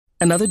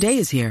Another day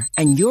is here,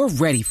 and you're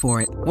ready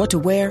for it. What to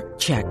wear?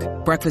 Check.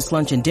 Breakfast,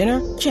 lunch, and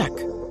dinner? Check.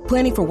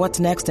 Planning for what's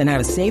next and how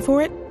to save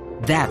for it?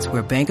 That's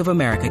where Bank of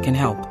America can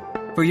help.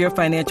 For your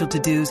financial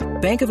to-dos,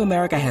 Bank of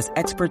America has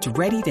experts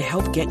ready to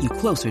help get you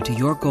closer to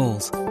your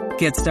goals.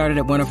 Get started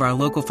at one of our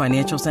local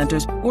financial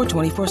centers or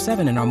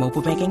 24/7 in our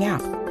mobile banking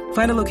app.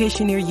 Find a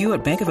location near you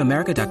at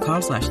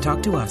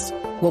bankofamerica.com/talktous.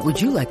 What would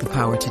you like the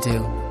power to do?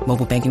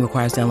 Mobile banking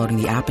requires downloading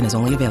the app and is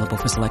only available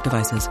for select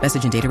devices.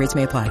 Message and data rates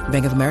may apply.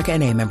 Bank of America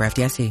NA, member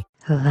FDIC.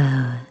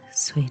 Hello,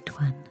 sweet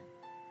one.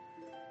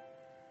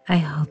 I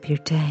hope your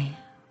day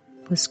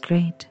was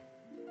great.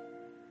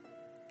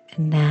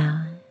 And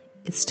now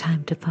it's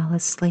time to fall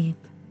asleep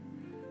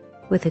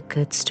with a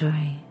good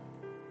story.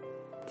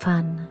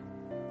 Fun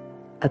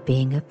of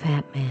being a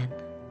fat man.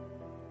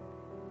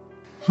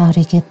 How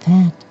to get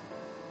fat?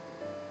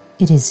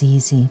 It is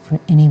easy for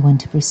anyone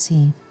to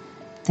perceive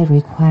the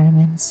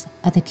requirements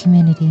of the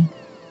community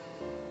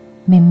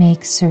may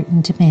make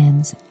certain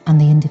demands on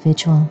the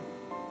individual.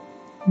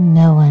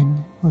 No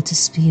one will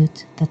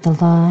dispute that the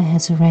law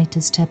has a right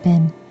to step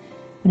in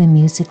when a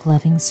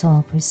music-loving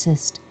soul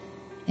persists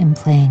in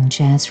playing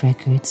jazz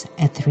records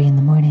at 3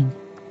 a.m.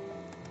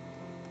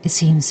 It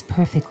seems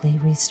perfectly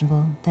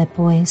reasonable that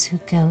boys who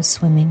go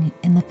swimming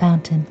in the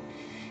fountain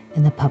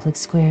in the public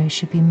square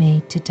should be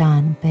made to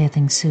don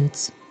bathing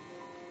suits.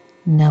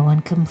 No one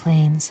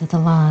complains of the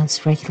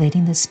laws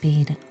regulating the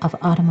speed of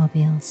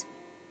automobiles.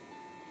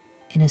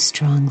 In a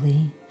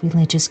strongly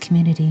religious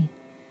community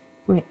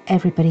where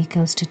everybody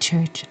goes to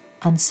church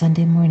on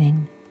Sunday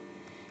morning,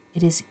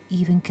 it is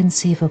even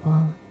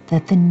conceivable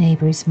that the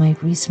neighbors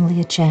might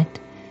reasonably object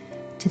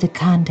to the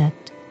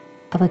conduct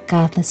of a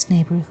godless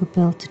neighbor who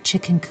built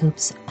chicken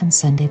coops on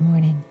Sunday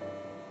morning.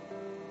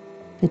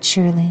 But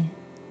surely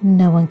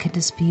no one can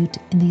dispute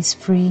in these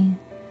free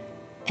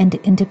and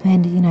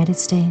independent United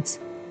States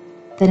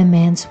that a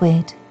man's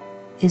weight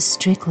is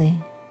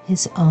strictly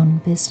his own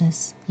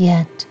business.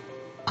 Yet,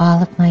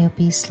 all of my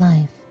obese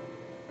life,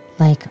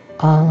 like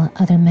all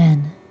other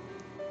men,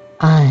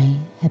 I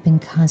have been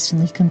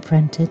constantly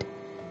confronted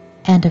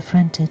and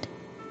affronted,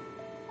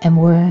 and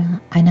were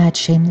I not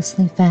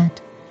shamelessly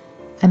fat,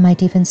 I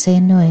might even say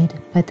annoyed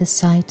by the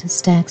sight of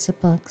stacks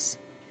of books,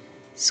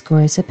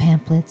 scores of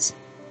pamphlets,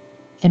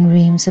 and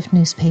reams of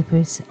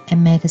newspapers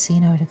and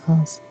magazine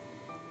articles,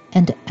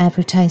 and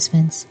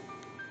advertisements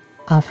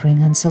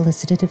offering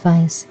unsolicited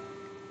advice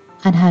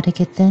on how to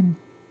get thin.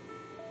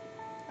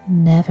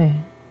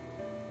 Never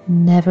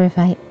have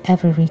I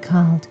ever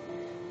recalled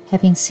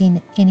having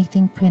seen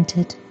anything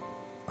printed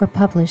or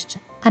published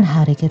on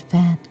how to get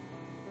fat.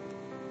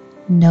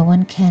 No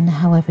one can,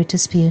 however,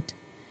 dispute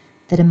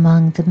that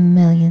among the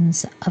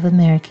millions of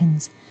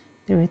Americans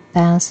there are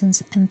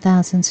thousands and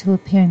thousands whose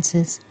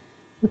appearances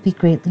would be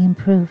greatly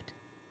improved,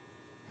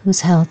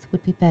 whose health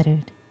would be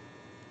bettered,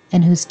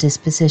 and whose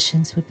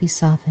dispositions would be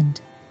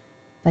softened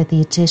by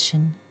the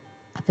addition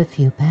of a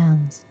few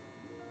pounds.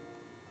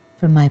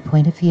 From my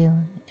point of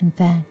view, in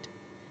fact,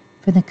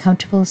 from the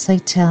comfortable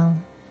seitel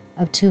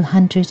of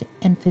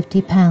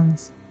 250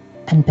 pounds,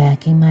 and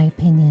backing my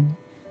opinion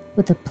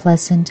with a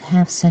pleasant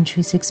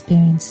half-century's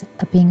experience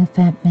of being a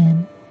fat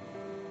man,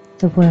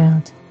 the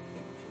world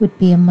would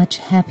be a much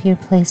happier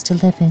place to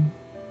live in.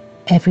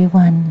 Every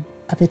one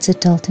of its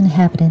adult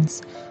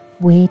inhabitants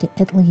weighed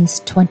at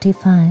least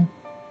 25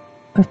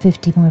 or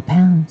 50 more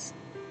pounds.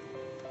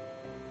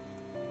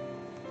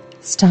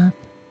 Stop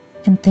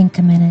and think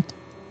a minute.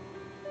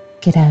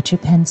 Get out your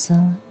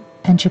pencil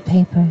and your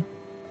paper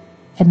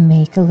and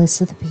make a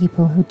list of the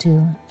people who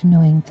do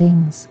annoying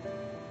things,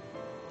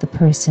 the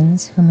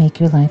persons who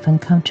make your life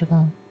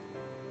uncomfortable,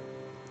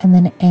 and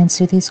then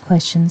answer these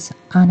questions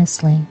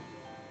honestly.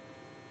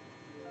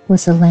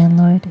 Was the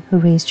landlord who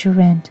raised your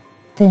rent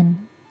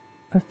thin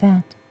or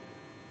fat?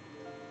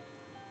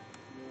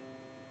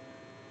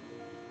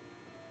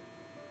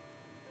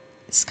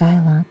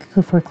 Skylock,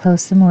 who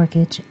foreclosed the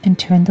mortgage and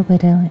turned the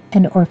widow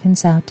and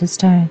orphans out to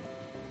starve,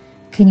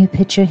 can you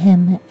picture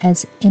him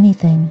as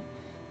anything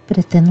but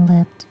a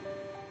thin-lipped,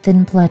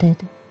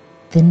 thin-blooded,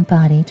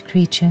 thin-bodied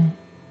creature?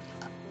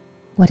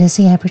 What is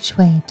the average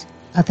weight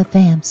of the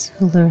vamps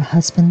who lure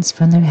husbands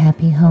from their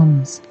happy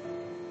homes?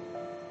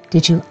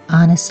 Did you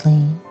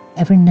honestly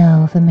ever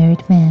know of a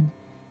married man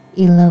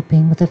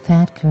eloping with a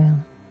fat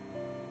girl?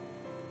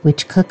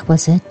 Which cook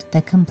was it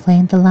that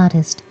complained the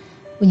loudest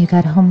when you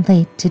got home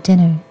late to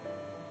dinner?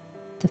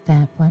 The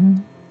fat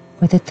one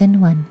or the thin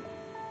one?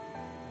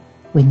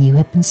 When you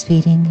had been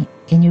feeding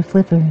in your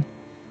flivver,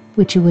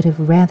 would you would have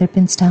rather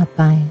been stopped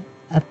by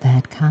a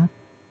fat cop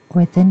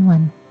or a thin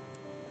one?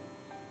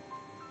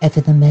 If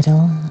in the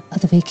middle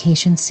of the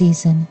vacation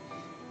season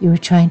you were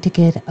trying to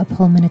get a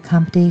Pullman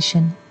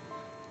accommodation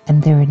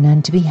and there are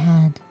none to be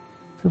had,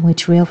 from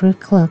which railroad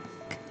clerk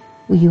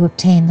will you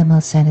obtain the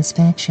most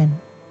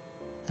satisfaction?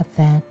 A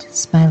fat,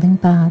 smiling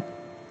Bob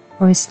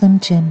or a Slim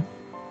Jim?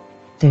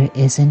 There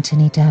isn't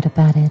any doubt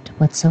about it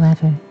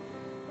whatsoever.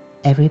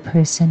 Every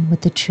person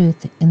with the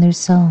truth in their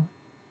soul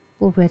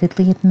will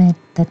readily admit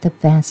that the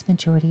vast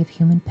majority of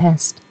human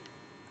pests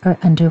are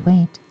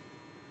underweight.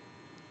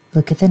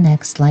 Look at the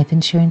next life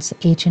insurance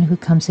agent who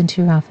comes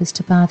into your office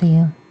to bother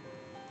you.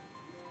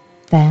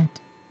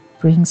 Fat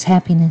brings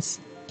happiness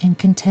and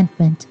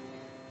contentment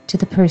to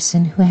the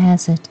person who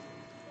has it.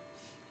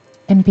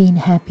 And being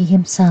happy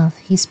himself,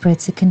 he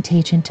spreads the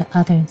contagion to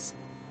others.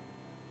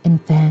 In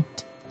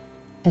fact,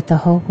 if the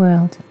whole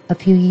world a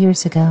few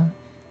years ago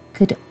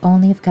could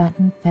only have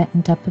gotten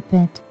fattened up a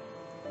bit,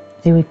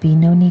 there would be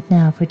no need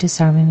now for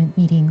disarmament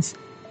meetings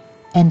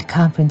and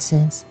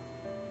conferences.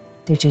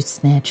 There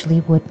just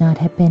naturally would not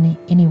have been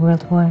any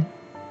world war,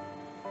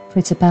 for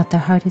it's about the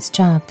hardest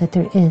job that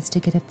there is to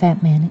get a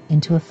fat man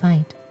into a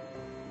fight.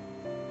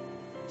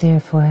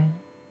 Therefore,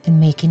 in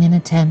making an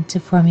attempt to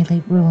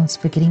formulate rules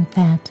for getting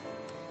fat,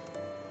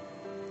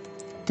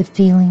 the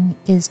feeling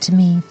is to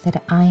me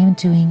that I am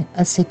doing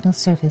a signal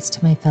service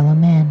to my fellow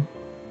man.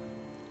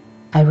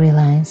 I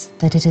realize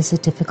that it is a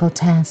difficult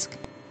task,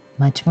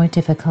 much more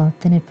difficult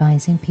than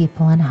advising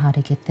people on how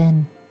to get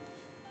thin.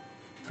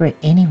 For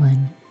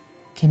anyone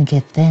can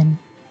get thin.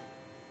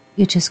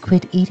 You just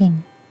quit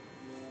eating,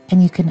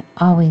 and you can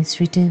always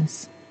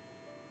reduce.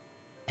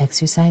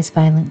 Exercise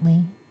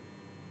violently,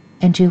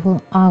 and you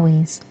will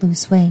always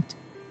lose weight.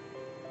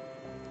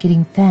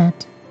 Getting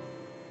fat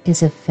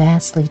is a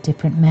vastly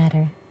different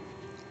matter.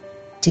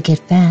 To get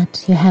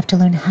fat, you have to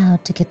learn how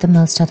to get the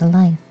most out of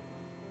life.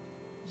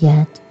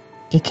 Yet,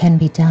 it can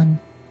be done.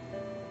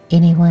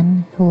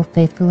 Anyone who will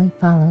faithfully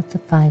follow the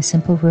 5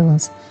 simple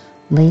rules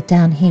laid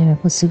down here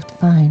will soon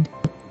find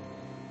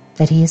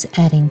that he is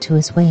adding to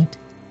his weight.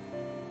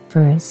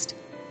 First,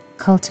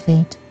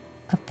 cultivate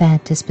a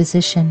fat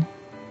disposition.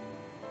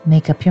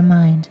 Make up your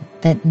mind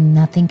that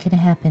nothing can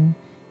happen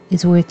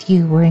is worth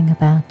you worrying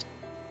about.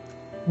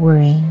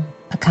 Worry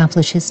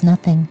accomplishes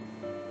nothing.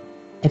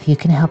 If you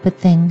can help a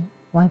thing,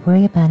 why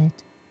worry about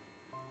it?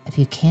 If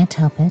you can't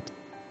help it,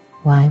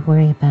 why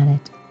worry about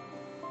it?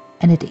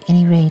 And at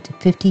any rate,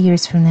 50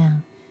 years from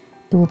now,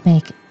 it will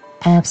make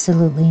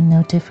absolutely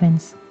no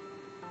difference.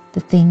 The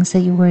things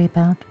that you worry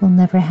about will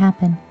never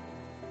happen.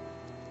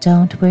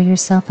 Don't wear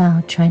yourself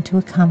out trying to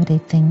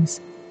accommodate things.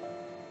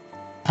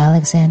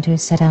 Alexander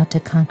set out to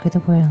conquer the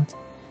world,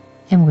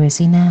 and where's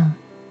he now?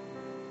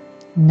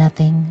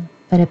 Nothing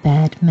but a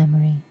bad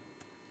memory.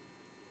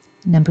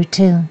 Number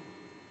 2,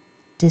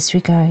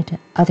 disregard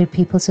other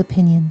people's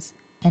opinions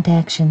and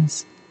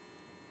actions.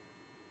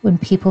 When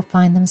people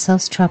find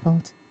themselves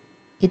troubled,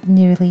 it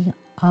nearly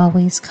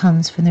always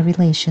comes from their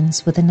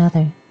relations with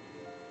another,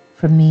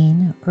 from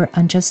mean or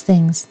unjust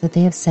things that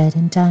they have said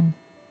and done.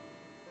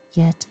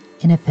 Yet,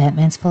 in a fat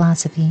man's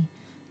philosophy,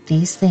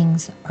 these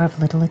things are of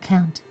little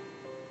account.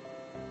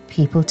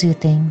 People do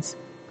things,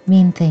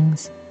 mean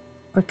things,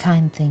 or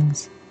kind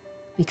things,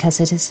 because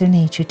it is their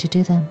nature to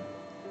do them.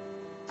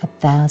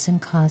 1,000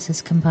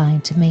 causes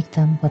combine to make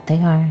them what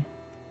they are.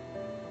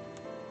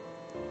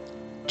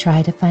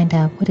 Try to find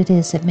out what it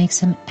is that makes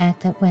him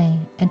act that way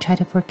and try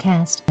to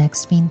forecast the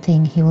next mean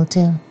thing he will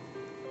do.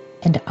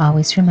 And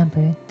always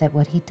remember that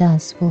what he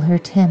does will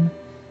hurt him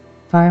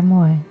far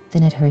more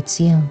than it hurts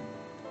you.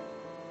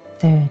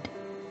 Third,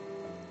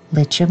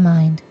 let your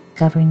mind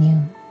govern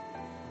you.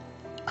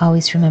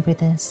 Always remember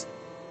this.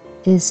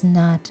 It is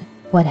not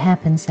what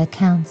happens that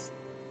counts.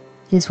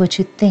 It is what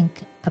you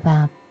think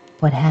about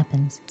what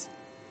happens.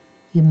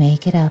 You may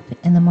get up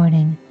in the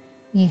morning,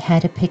 you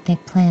had a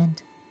picnic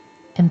planned,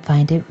 and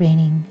find it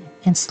raining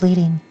and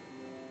sleeting.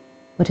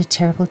 What a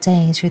terrible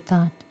day is your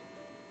thought.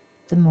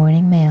 The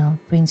morning mail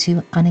brings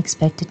you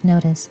unexpected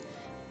notice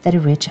that a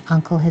rich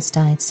uncle has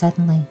died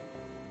suddenly,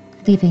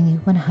 leaving you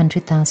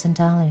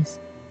 $100,000.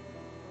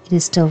 It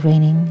is still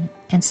raining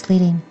and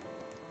sleeting,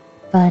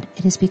 but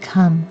it has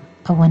become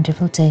a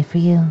wonderful day for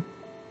you.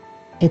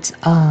 It's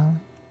all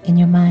in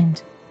your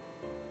mind.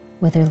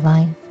 Whether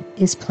life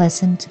is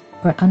pleasant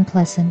or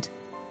unpleasant,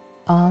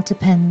 all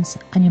depends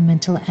on your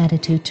mental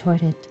attitude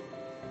toward it.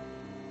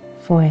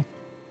 Fourth,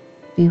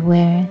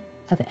 beware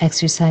of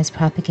exercise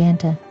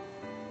propaganda.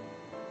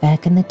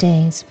 Back in the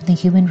days when the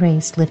human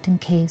race lived in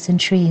caves and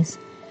trees,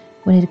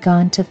 when it had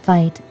gone to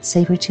fight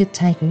saber-toothed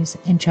tigers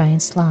and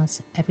giant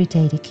sloths every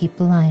day to keep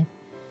alive,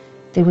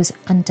 there was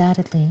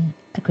undoubtedly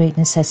a great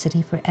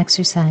necessity for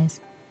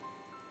exercise,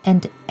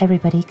 and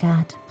everybody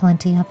got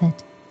plenty of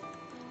it.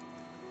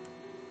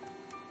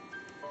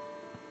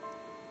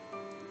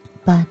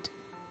 But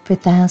for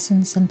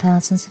thousands and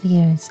thousands of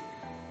years,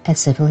 as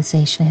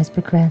civilization has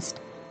progressed,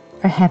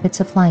 our habits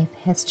of life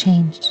has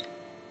changed.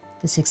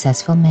 The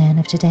successful man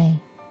of today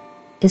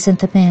isn't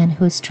the man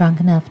who is strong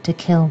enough to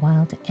kill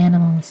wild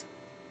animals.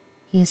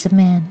 He is a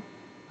man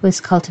who has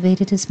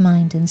cultivated his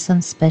mind in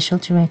some special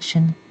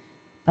direction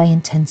by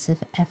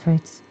intensive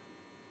efforts.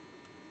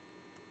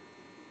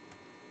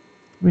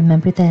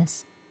 Remember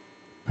this,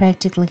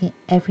 practically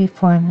every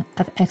form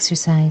of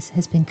exercise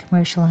has been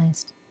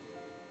commercialized.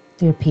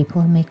 There are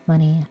people who make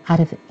money out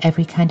of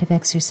every kind of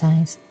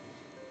exercise,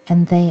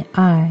 and they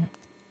are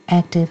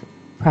active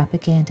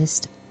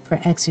propagandists for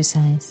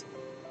exercise.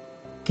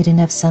 Get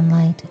enough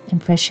sunlight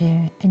and fresh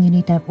air, and you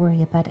need not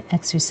worry about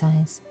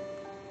exercise.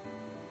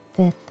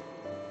 Fifth,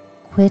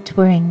 quit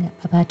worrying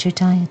about your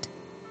diet.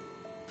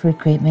 for a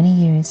great many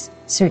years,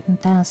 certain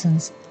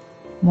thousands,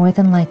 more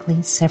than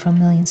likely several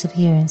millions of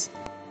years,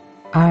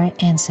 our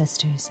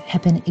ancestors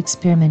have been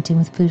experimenting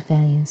with food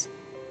values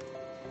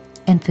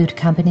and food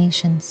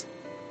combinations.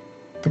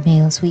 The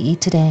meals we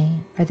eat today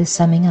are the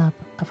summing up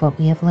of what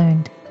we have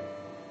learned.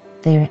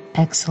 They are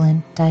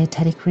excellent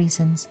dietetic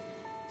reasons,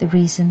 the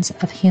reasons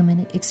of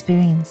human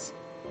experience.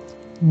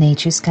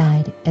 Nature's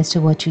guide as to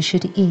what you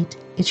should eat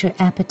is your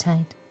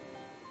appetite.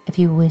 If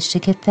you wish to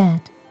get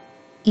fat,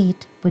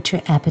 eat what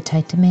your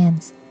appetite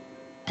demands,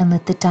 and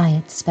let the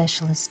diet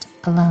specialist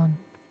alone.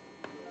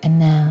 And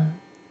now,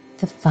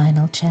 the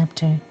final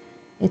chapter.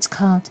 It's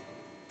called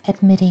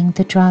Admitting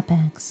the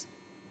Drawbacks.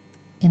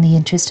 In the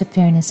interest of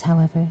fairness,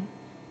 however,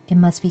 it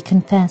must be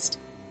confessed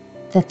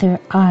that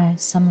there are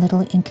some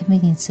little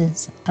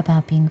inconveniences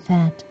about being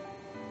fat.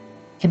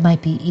 It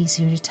might be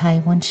easier to tie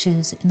one's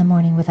shoes in the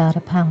morning without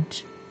a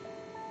pouch.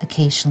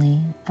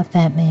 Occasionally, a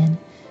fat man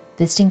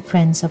visiting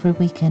friends over a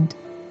weekend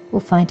will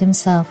find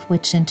himself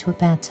wedged into a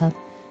bathtub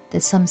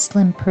that some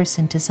slim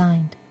person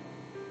designed.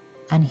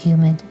 On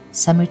humid,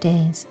 summer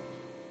days,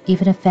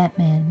 even a fat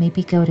man may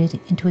be goaded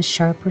into a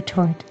sharp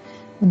retort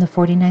when the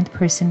 49th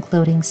person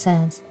gloating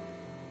says,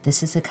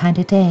 "This is the kind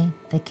of day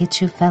that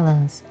gets you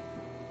fellows."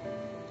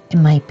 It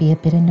might be a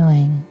bit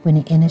annoying when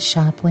in a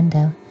shop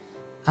window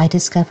I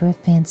discover a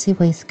fancy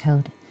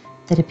waistcoat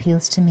that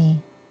appeals to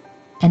me,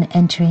 and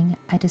entering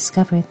I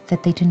discover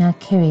that they do not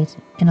carry it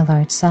in a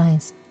large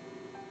size.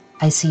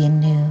 I see a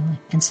new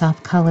and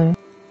soft color.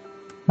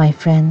 My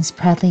friends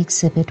proudly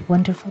exhibit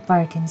wonderful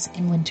bargains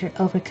in winter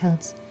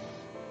overcoats,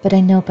 but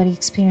I know by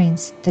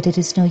experience that it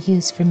is no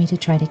use for me to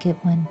try to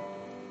get one.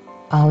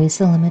 Always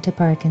the limit of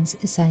bargains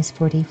is size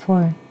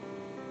 44,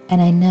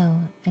 and I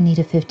know I need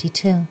a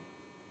 52.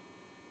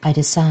 I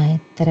decide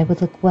that I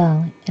would look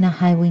well in a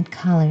high-winged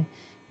collar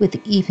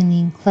with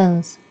evening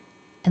clothes,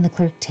 and the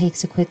clerk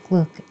takes a quick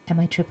look at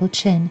my triple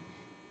chin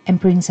and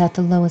brings out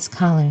the lowest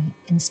collar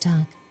in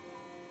stock.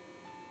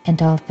 And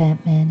all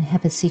fat men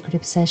have a secret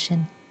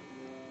obsession,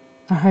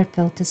 a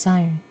heartfelt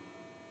desire.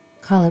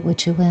 Call it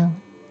what you will.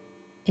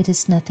 It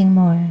is nothing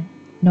more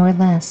nor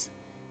less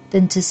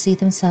than to see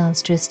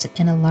themselves dressed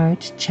in a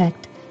large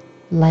checked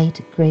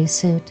light gray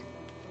suit.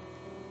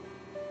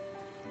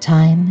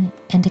 Time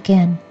and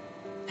again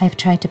I have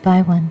tried to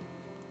buy one,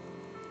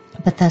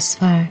 but thus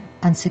far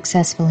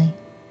unsuccessfully.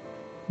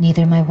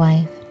 Neither my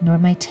wife nor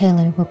my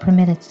tailor will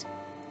permit it.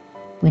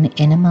 When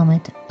in a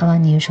moment of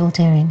unusual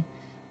daring,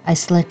 I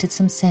selected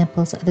some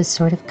samples of the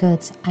sort of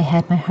goods I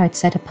had my heart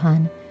set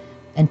upon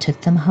and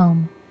took them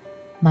home,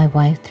 my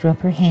wife threw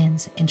up her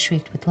hands and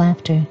shrieked with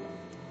laughter.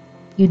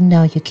 "You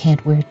know you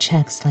can't wear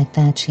checks like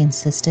that," she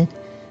insisted.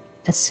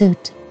 "A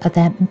suit of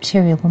that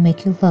material will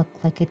make you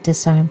look like a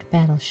disarmed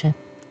battleship."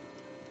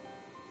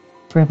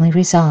 Firmly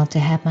resolved to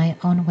have my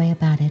own way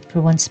about it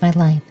for once in my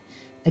life,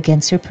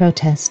 against her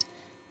protest,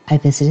 I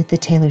visited the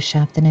tailor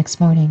shop the next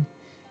morning,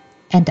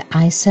 and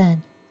I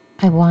said,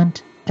 "I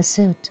want a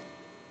suit."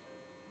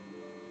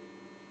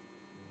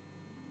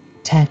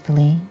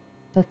 Tactfully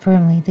but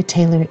firmly the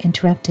tailor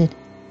interrupted.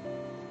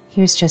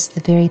 "Here's just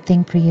the very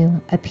thing for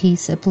you, a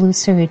piece of blue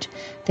serge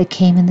that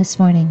came in this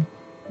morning,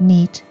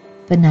 neat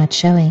but not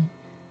showy,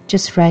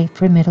 just right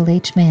for a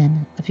middle-aged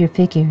man of your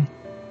figure."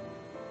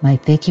 My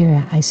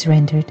figure, I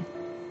surrendered.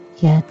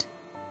 Yet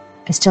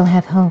I still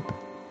have hope.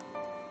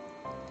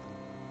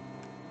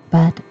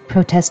 "But,"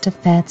 protest a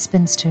fat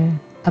spinster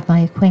of my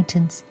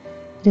acquaintance,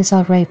 "it is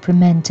all right for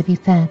men to be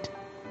fat,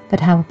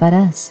 but how about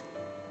us?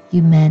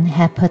 You men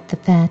have put the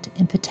fat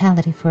in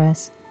fatality for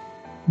us.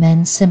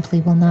 Men simply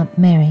will not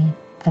marry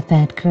a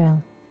fat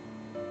girl.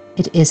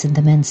 It isn't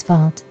the men's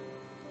fault.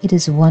 It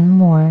is one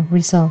more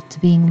result to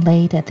being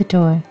laid at the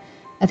door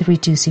of the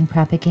reducing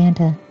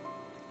propaganda.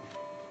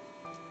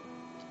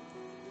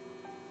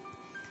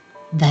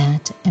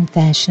 That and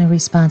fashion are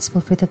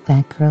responsible for the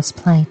fat girl's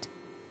plight.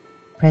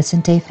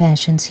 Present-day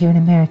fashions here in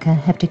America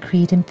have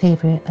decreed in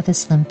favor of the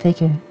slim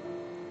figure,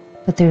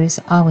 but there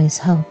is always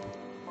hope.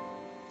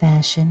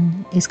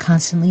 Fashion is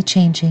constantly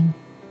changing.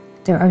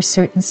 There are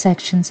certain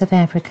sections of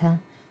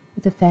Africa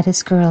where the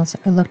fattest girls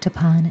are looked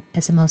upon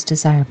as the most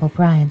desirable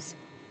brides.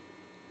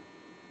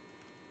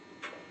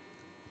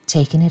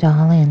 Taking it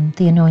all in,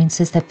 the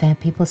annoyances that fat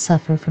people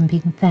suffer from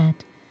being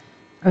fat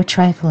are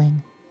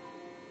trifling.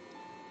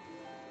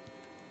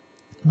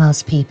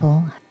 Most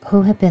people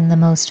who have been the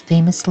most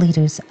famous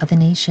leaders of the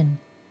nation,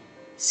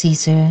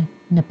 Caesar,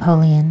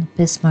 Napoleon,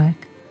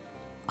 Bismarck,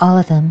 all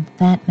of them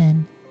fat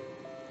men.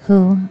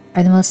 Who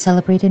are the most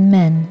celebrated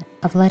men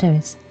of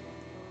letters?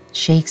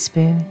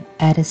 Shakespeare,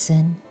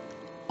 Addison,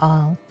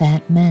 all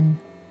fat men.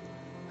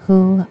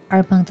 Who are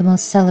among the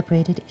most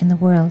celebrated in the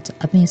world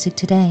of music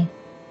today?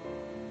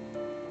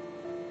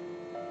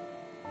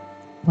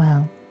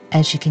 Well,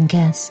 as you can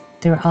guess,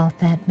 they're all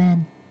fat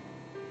men.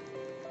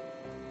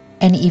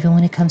 And even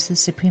when it comes to the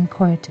Supreme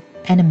Court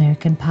and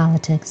American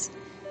politics,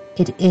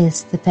 it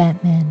is the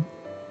fat man.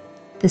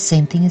 The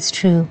same thing is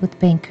true with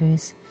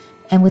bankers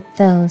and with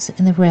those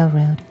in the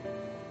railroad.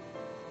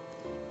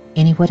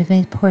 Anyone of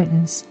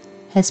importance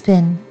has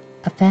been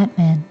a fat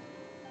man.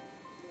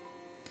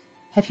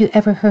 Have you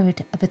ever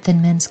heard of a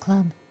Thin Men's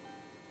Club?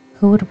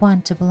 Who would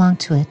want to belong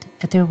to it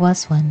if there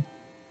was one?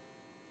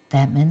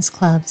 Fat men's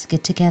clubs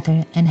get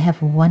together and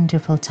have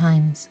wonderful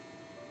times.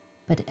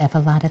 But if a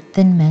lot of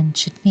thin men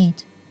should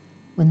meet,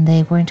 when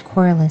they weren't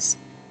querulous,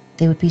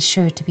 they would be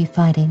sure to be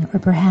fighting, or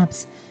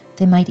perhaps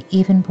they might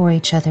even bore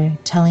each other,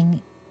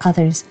 telling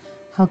others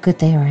how good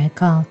they are at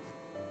golf.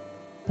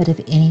 But if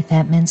any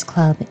fat men's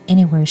club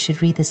anywhere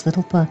should read this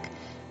little book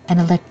and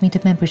elect me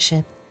to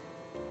membership,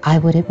 I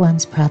would at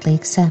once proudly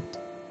accept.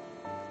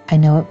 I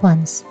know at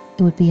once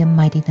it would be a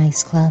mighty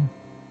nice club.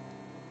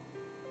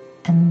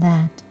 And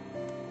that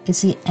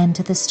is the end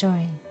of the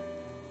story.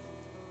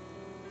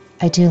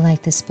 I do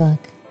like this book.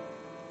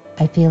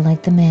 I feel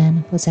like the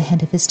man was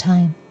ahead of his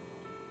time.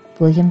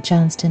 William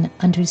Johnston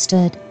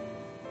understood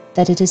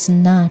that it is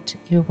not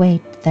your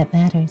weight that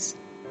matters.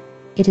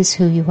 It is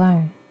who you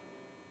are.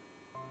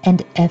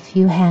 And if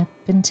you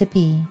happen to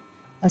be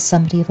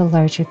somebody of a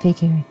larger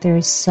figure, there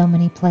are so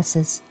many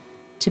pluses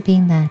to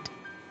being that.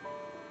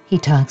 He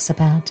talks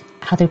about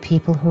how there are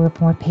people who are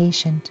more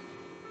patient,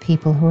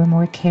 people who are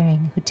more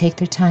caring, who take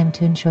their time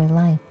to enjoy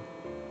life.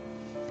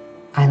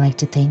 I like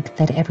to think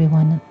that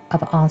everyone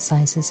of all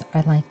sizes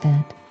are like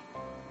that.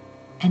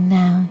 And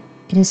now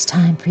it is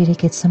time for you to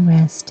get some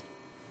rest.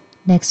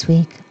 Next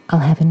week, I'll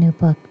have a new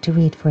book to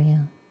read for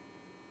you.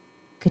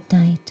 Good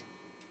night.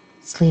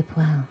 Sleep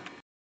well.